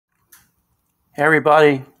Hey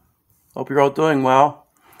everybody, hope you're all doing well.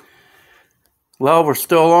 Well, we're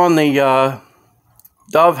still on the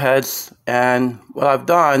dove heads, and what I've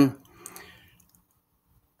done,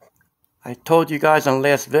 I told you guys in the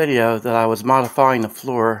last video that I was modifying the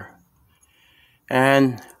floor,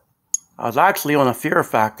 and I was actually on a fear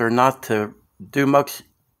factor not to do much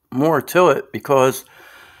more to it, because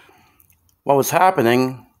what was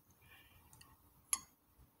happening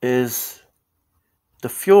is the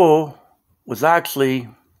fuel was actually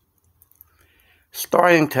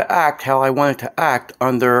starting to act how I wanted to act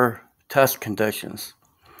under test conditions.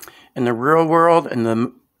 In the real world, in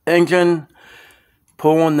the engine,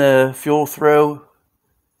 pulling the fuel through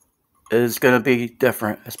is going to be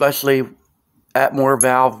different, especially at more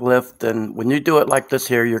valve lift. And when you do it like this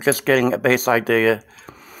here, you're just getting a base idea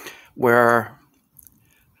where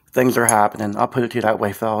things are happening. I'll put it to you that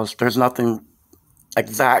way, fellas. There's nothing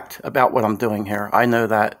exact about what I'm doing here. I know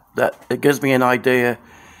that it gives me an idea.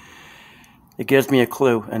 It gives me a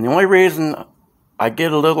clue. And the only reason I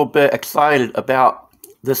get a little bit excited about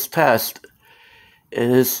this test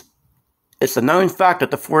is it's a known fact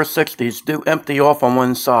that the 460s do empty off on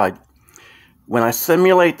one side. When I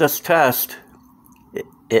simulate this test,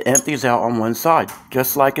 it empties out on one side,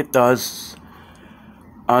 just like it does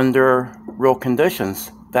under real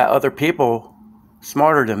conditions that other people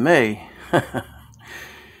smarter than me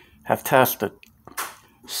have tested.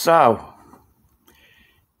 So,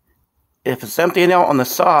 if it's emptying out on the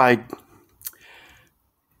side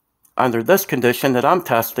under this condition that I'm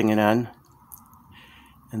testing it in,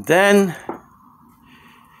 and then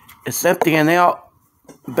it's emptying out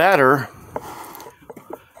better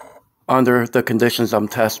under the conditions I'm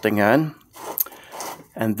testing in,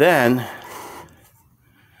 and then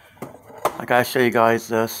I gotta show you guys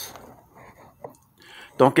this.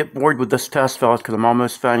 Don't get bored with this test, fellas, because I'm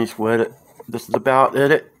almost finished with it. This is about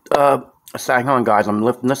it. Hang on, guys. I'm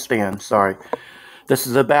lifting the stand. Sorry. This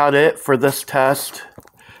is about it for this test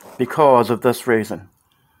because of this reason.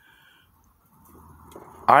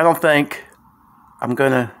 I don't think I'm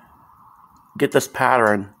going to get this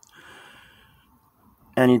pattern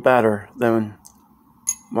any better than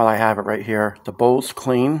while I have it right here. The bolt's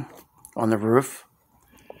clean on the roof,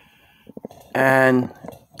 and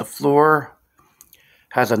the floor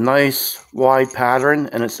has a nice wide pattern,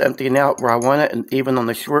 and it's emptying out where I want it, and even on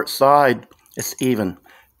the short side it's even,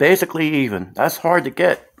 basically even. That's hard to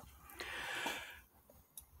get.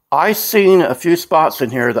 I seen a few spots in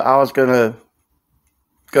here that I was gonna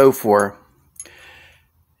go for,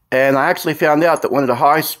 and I actually found out that one of the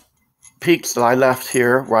high peaks that I left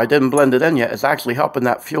here where I didn't blend it in yet is actually helping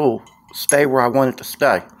that fuel stay where I want it to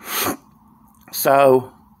stay.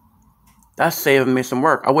 So that's saving me some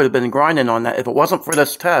work. I would have been grinding on that if it wasn't for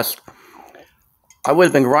this test. I would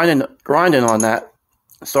have been grinding on that.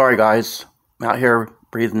 Sorry, guys. I'm out here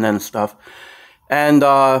breathing in stuff. And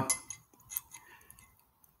that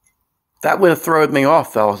would have thrown me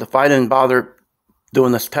off, fellas, if I didn't bother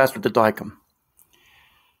doing this test with the Dicom.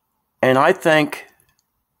 And I think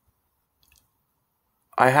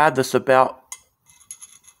I had this about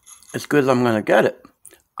as good as I'm going to get it.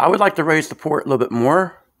 I would like to raise the port a little bit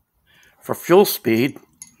more for fuel speed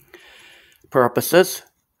purposes.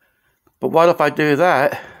 But what if I do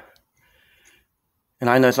that? And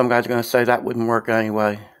I know some guys are going to say that wouldn't work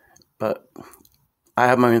anyway. But I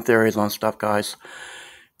have my own theories on stuff, guys.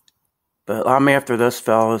 But I'm after this,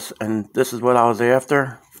 fellas. And this is what I was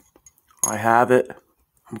after. I have it.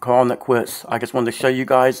 I'm calling it quits. I just wanted to show you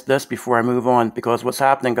guys this before I move on. Because what's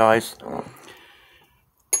happening, guys,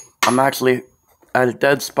 I'm actually at a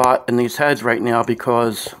dead spot in these heads right now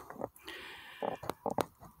because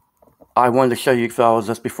I wanted to show you fellas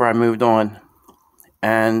this before I moved on.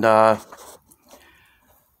 And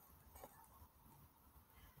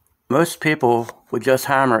most people would just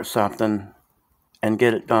hammer at something and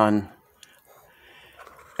get it done.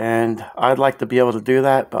 And I'd like to be able to do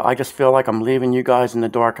that, but I just feel like I'm leaving you guys in the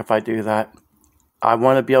dark if I do that. I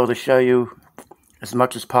want to be able to show you as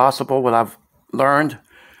much as possible what I've learned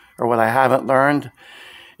or what I haven't learned.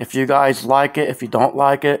 If you guys like it, if you don't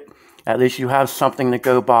like it, at least you have something to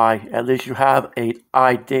go by. At least you have an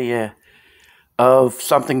idea of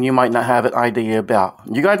something you might not have an idea about.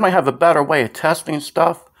 You guys might have a better way of testing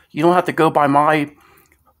stuff. You don't have to go by my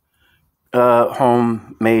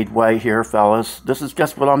homemade way here, fellas. This is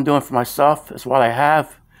just what I'm doing for myself. It's what I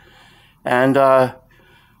have. And I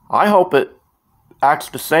hope it acts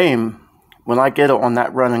the same when I get it on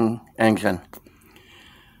that running engine.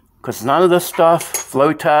 Because none of this stuff,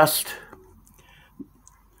 flow test,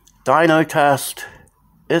 dyno test,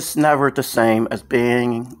 is never the same as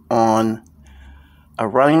being on a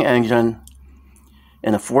running engine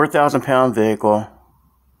in a 4,000-pound vehicle,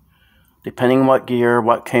 depending what gear,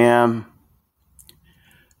 what cam,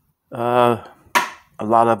 a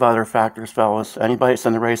lot of other factors, fellas. Anybody that's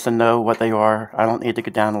in the racing know what they are. I don't need to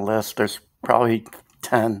get down the list. There's probably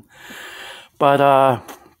 10. But,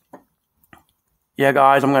 yeah,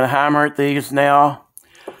 guys, I'm going to hammer at these now.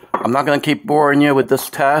 I'm not going to keep boring you with this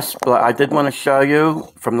test, but I did want to show you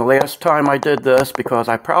from the last time I did this, because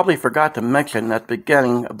I probably forgot to mention at the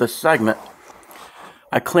beginning of this segment,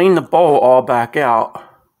 I cleaned the bowl all back out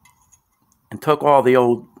and took all the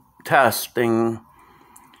old testing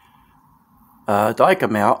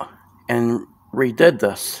Dykem out and redid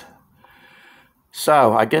this.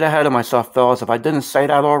 So I get ahead of myself, fellas. If I didn't say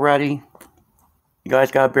that already, you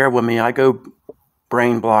guys gotta bear with me. I go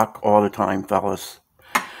brain block all the time, fellas.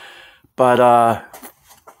 But I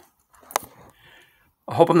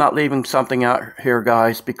hope I'm not leaving something out here,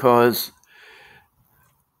 guys, because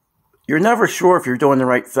you're never sure if you're doing the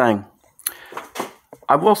right thing.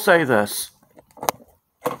 I will say this.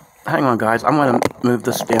 Hang on, guys. I'm going to move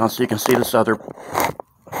this down so you can see this other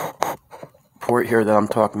port here that I'm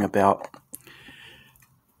talking about.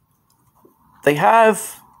 They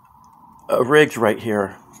have a ridge right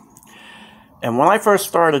here. And when I first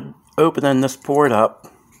started opening this port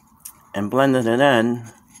up and blending it in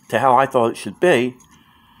to how I thought it should be,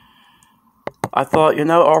 I thought, you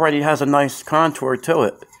know, it already has a nice contour to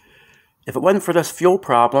it. If it wasn't for this fuel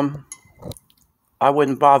problem, I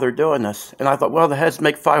wouldn't bother doing this. And I thought, well, the heads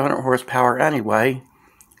make 500 horsepower anyway.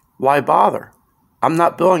 Why bother? I'm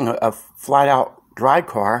not building a flat-out drag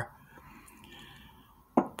car.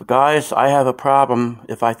 But guys, I have a problem.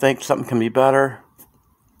 If I think something can be better,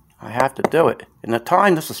 I have to do it. And the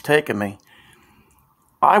time this has taken me,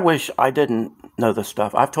 I wish I didn't know this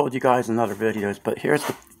stuff. I've told you guys in other videos, but here's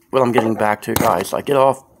what I'm getting back to, guys. I get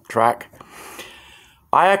off track.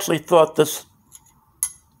 I actually thought this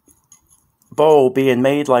bowl being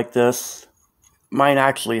made like this might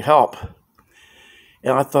actually help.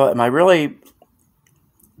 And I thought, am I really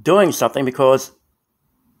doing something? Because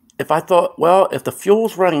if I thought, well, if the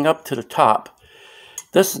fuel's running up to the top,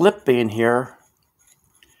 this lip being here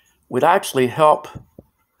would actually help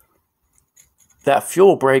that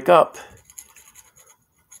fuel break up,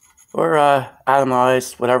 or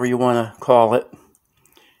atomize, whatever you want to call it.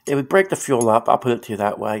 It would break the fuel up, I'll put it to you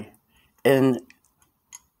that way, and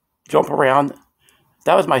jump around.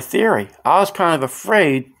 That was my theory. I was kind of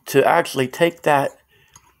afraid to actually take that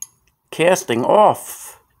casting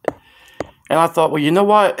off. And I thought, well, you know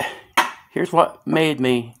what? Here's what made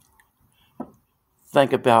me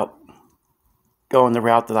think about going the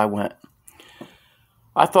route that I went.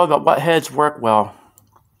 I thought about what heads work well.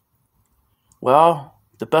 Well,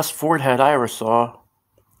 the best Ford head I ever saw,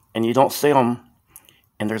 and you don't see them,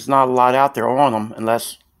 and there's not a lot out there on them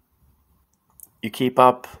unless you keep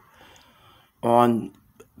up on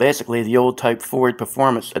basically the old type Ford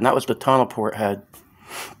performance, and that was the tunnel port head.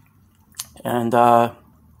 And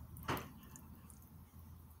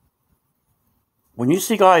when you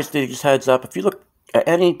see guys do these heads up, if you look at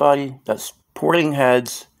anybody that's porting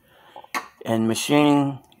heads and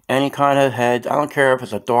machining any kind of head, I don't care if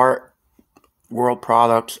it's a Dart, World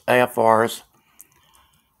Products, AFRs,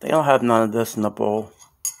 they don't have none of this in the bowl.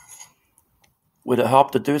 Would it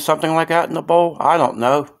help to do something like that in the bowl? I don't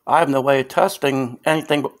know. I have no way of testing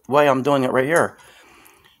anything but the way I'm doing it right here.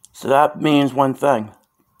 So that means one thing.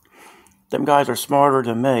 Them guys are smarter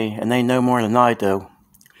than me, and they know more than I do.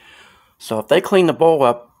 So if they clean the bowl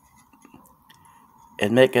up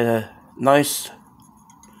and make it a nice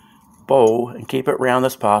bowl and keep it round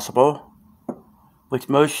as possible, which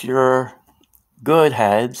most of your good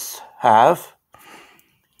heads have,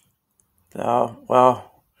 well,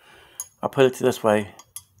 I'll put it this way.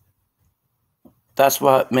 That's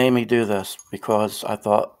what made me do this, because I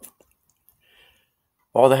thought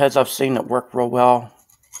all the heads I've seen that work real well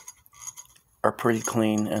are pretty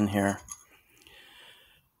clean in here.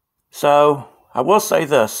 So I will say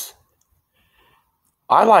this.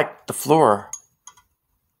 I like the floor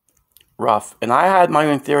rough, and I had my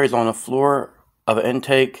own theories on the floor of an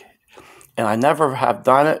intake, and I never have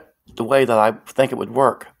done it the way that I think it would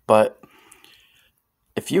work. But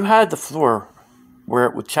if you had the floor where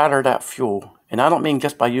it would chatter that fuel, and I don't mean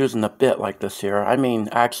just by using a bit like this here, I mean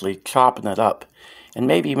actually chopping it up and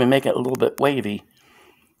maybe even make it a little bit wavy.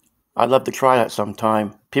 I'd love to try that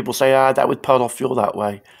sometime. People say, that would puddle fuel that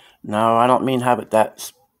way. No, I don't mean have it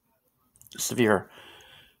that severe.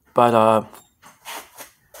 But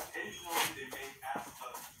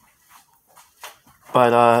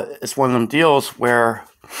it's one of them deals where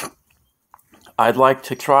I'd like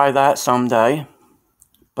to try that someday,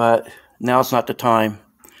 but now's not the time.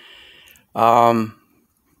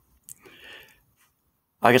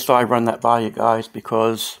 I just thought I'd run that by you guys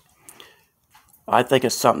because I think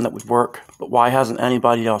it's something that would work. But why hasn't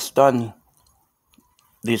anybody else done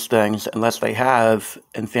these things unless they have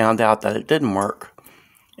and found out that it didn't work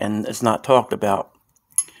and it's not talked about?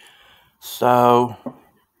 So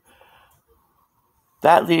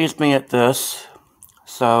that leaves me at this.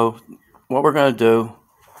 So what we're going to do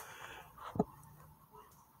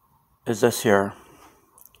is this here.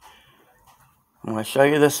 I'm going to show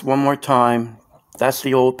you this one more time. That's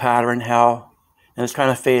the old pattern, and it's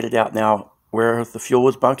kind of faded out now, where the fuel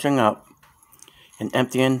was bunching up and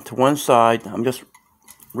emptying to one side. I'm just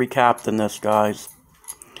recapping this, guys.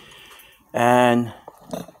 And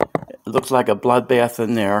it looks like a bloodbath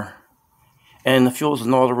in there. And the fuel's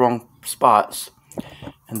in all the wrong spots.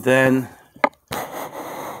 And then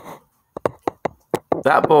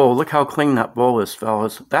that bowl, look how clean that bowl is,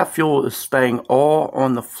 fellas. That fuel is staying all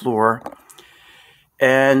on the floor.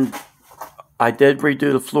 And I did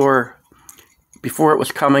redo the floor before it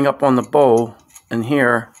was coming up on the bowl in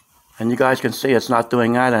here. And you guys can see it's not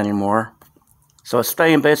doing that anymore. So it's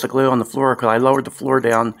staying basically on the floor because I lowered the floor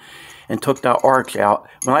down and took that arch out.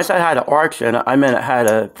 When I said it had an arch in it, I meant it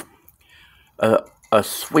had a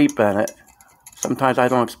sweep in it. Sometimes I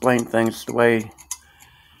don't explain things the way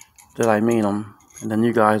that I mean them. And then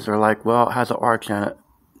you guys are like, well, it has an arch in it.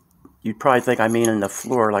 You'd probably think I mean in the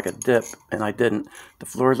floor like a dip, and I didn't. The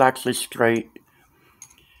floor is actually straight.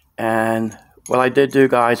 And what I did do,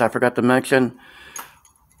 guys, I forgot to mention,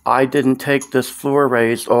 I didn't take this floor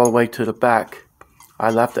raised all the way to the back. I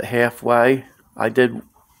left it halfway. I did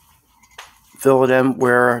fill it in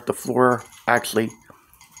where the floor actually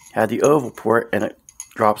had the oval port and it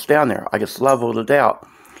drops down there. I just leveled it out.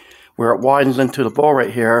 Where it widens into the bowl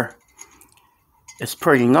right here, it's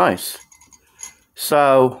pretty nice.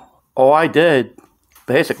 So all I did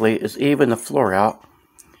basically is even the floor out,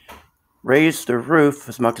 raise the roof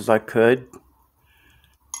as much as I could,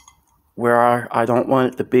 where I don't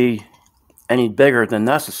want it to be any bigger than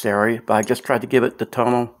necessary, but I just tried to give it the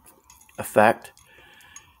tonal effect.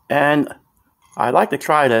 And I like to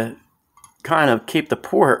try to kind of keep the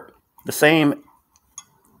port the same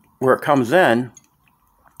where it comes in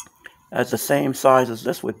as the same size as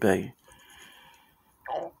this would be.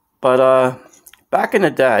 But back in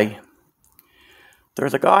the day,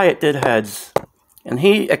 there's a guy that did heads, and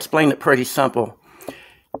he explained it pretty simple.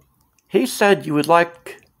 He said you would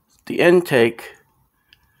like the intake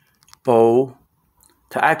bowl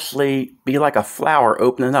to actually be like a flower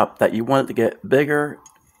opening up, that you want it to get bigger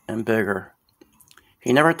and bigger.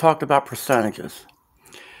 He never talked about percentages.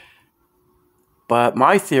 But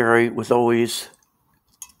my theory was always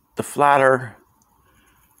the flatter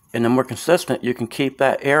and the more consistent you can keep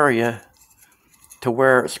that area to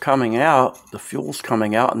where it's coming out, the fuel's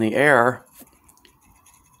coming out in the air,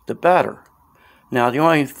 the better. Now, the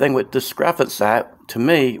only thing with discrepancy that, to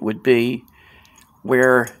me, would be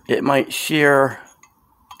where it might shear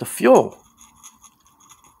the fuel.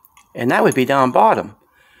 And that would be down bottom.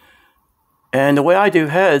 And the way I do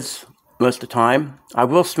heads most of the time, I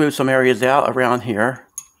will smooth some areas out around here.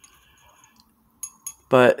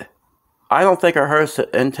 But I don't think it hurts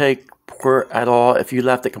the intake port at all if you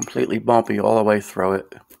left it completely bumpy all the way through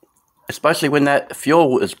it. Especially when that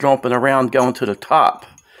fuel is jumping around going to the top.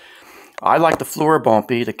 I like the floor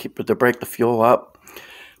bumpy to break the fuel up.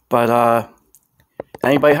 But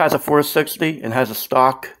anybody has a 460 and has a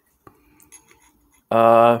stock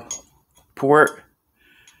port,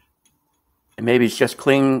 and maybe it's just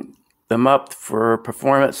clean them up for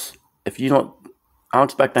performance. I don't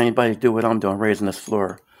expect anybody to do what I'm doing, raising this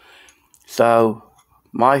floor. So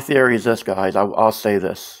my theory is this, guys. I'll say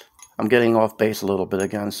this. I'm getting off base a little bit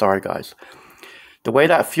again. Sorry, guys. The way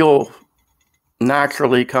that fuel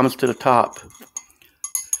naturally comes to the top,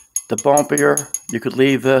 the bumpier you could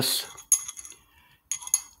leave this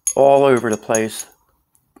all over the place,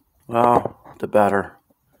 well, the better.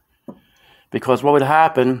 Because what would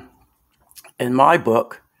happen in my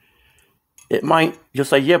book, it might, you'll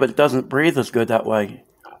say, yeah, but it doesn't breathe as good that way.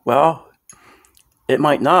 Well, it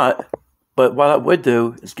might not, but what it would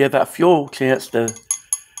do is give that fuel a chance to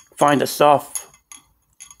find itself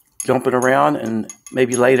jumping around and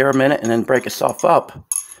maybe lay there a minute and then break itself up.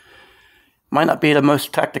 Might not be the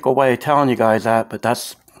most technical way of telling you guys that, but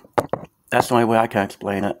that's the only way I can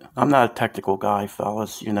explain it. I'm not a technical guy,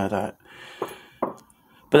 fellas, you know that.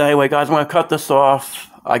 But anyway, guys, I'm going to cut this off.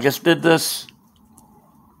 I just did this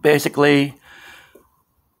basically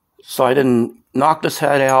so I didn't knock this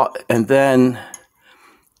head out and then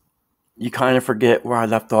you kind of forget where I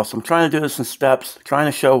left off. So I'm trying to do this in steps, trying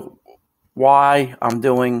to show why I'm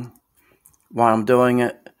doing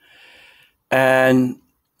it. And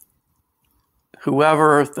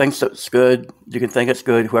whoever thinks it's good, you can think it's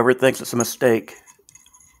good. Whoever thinks it's a mistake,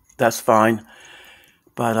 that's fine.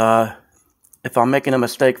 But if I'm making a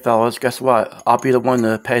mistake, fellas, guess what? I'll be the one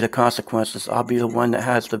to pay the consequences. I'll be the one that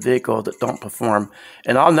has the vehicle that don't perform.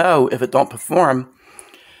 And I'll know if it don't perform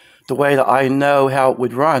the way that I know how it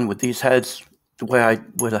would run with these heads, the way I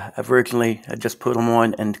would have originally had just put them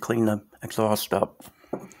on and clean the exhaust up.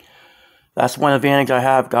 That's one advantage I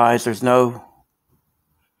have, guys. There's no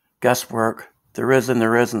guesswork. There is and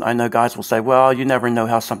there isn't. I know guys will say, well, you never know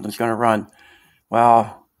how something's going to run.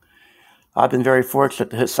 Well, I've been very fortunate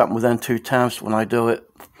to hit something within 2 attempts when I do it.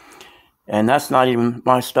 And that's not even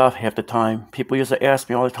my stuff half the time. People used to ask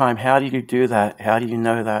me all the time, how do you do that? How do you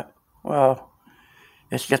know that? Well,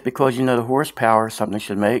 it's just because you know the horsepower something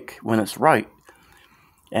should make when it's right.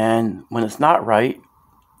 And when it's not right,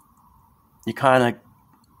 you kind of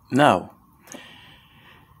know.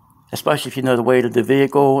 Especially if you know the weight of the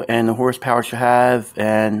vehicle and the horsepower it should have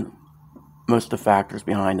and most of the factors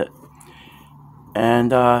behind it.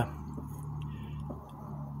 And I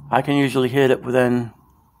can usually hit it within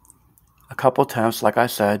a couple attempts, like I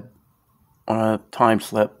said, on a time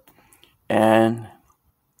slip. And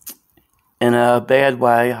in a bad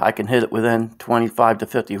way, I can hit it within 25 to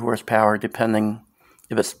 50 horsepower, depending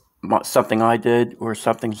if it's something I did or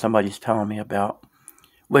something somebody's telling me about.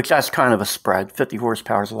 Which that's kind of a spread. 50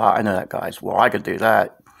 horsepower is a lot. I know that, guys. Well, I could do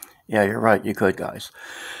that. Yeah, you're right. You could, guys.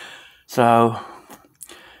 So,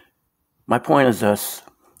 my point is this.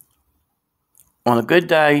 On a good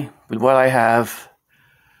day, with what I have,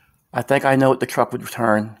 I think I know what the truck would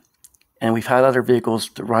return. And we've had other vehicles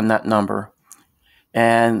to run that number.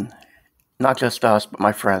 And not just us, but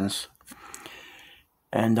my friends.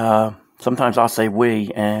 And sometimes I'll say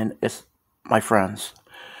we, and it's my friends.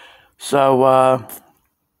 So,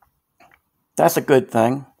 that's a good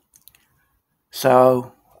thing.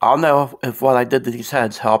 So, I'll know if what I did to these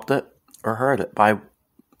heads helped it or hurt it. I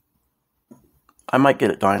might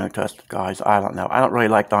get it dyno tested, guys. I don't know. I don't really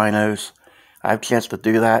like dynos. I have a chance to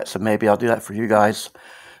do that, so maybe I'll do that for you guys.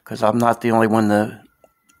 Because I'm not the only one to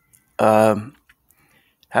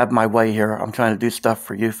have my way here. I'm trying to do stuff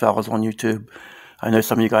for you fellas on YouTube. I know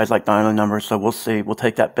some of you guys like dyno numbers, so we'll see. We'll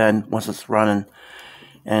take that bend once it's running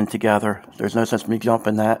and together. There's no sense in me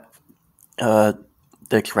jumping that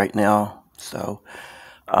ditch right now. So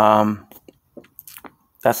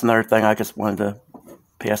that's another thing I just wanted to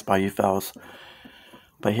pass by you fellas.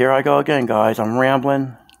 But here I go again, guys. I'm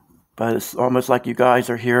rambling, but it's almost like you guys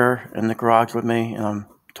are here in the garage with me and I'm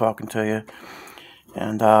talking to you.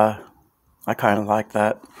 And I kind of like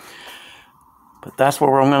that. But that's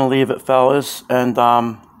where I'm going to leave it, fellas. And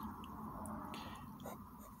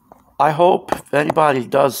I hope if anybody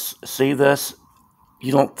does see this,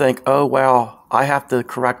 you don't think, oh, well, I have to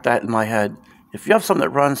correct that in my head. If you have something that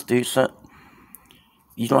runs decent,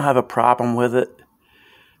 you don't have a problem with it,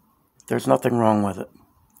 there's nothing wrong with it.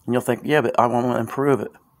 And you'll think, yeah, but I want to improve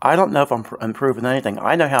it. I don't know if I'm improving anything.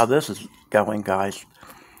 I know how this is going, guys.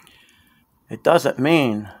 It doesn't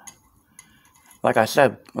mean, like I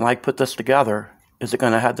said, when I put this together, is it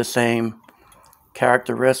going to have the same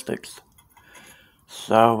characteristics?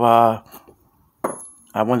 So,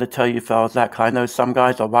 I wanted to tell you fellas that, because I know some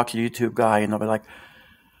guys, I'll watch a YouTube guy and they'll be like,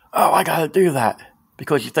 oh, I got to do that.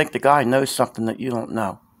 Because you think the guy knows something that you don't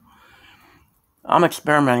know. I'm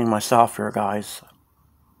experimenting myself here, guys.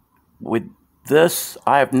 With this,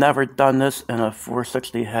 I have never done this in a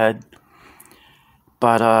 460 head.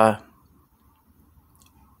 But,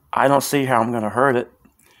 I don't see how I'm going to hurt it.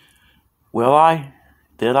 Will I?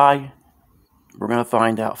 Did I? We're going to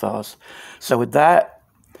find out, fellas. So with that,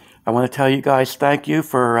 I want to tell you guys thank you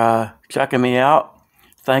for checking me out.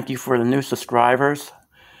 Thank you for the new subscribers.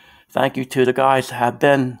 Thank you to the guys that have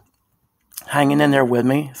been hanging in there with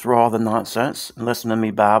me through all the nonsense and listening to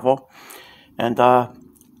me babble. And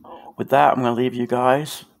with that, I'm going to leave you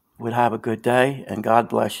guys. Have a good day, and God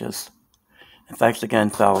bless you. And thanks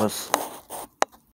again, fellas.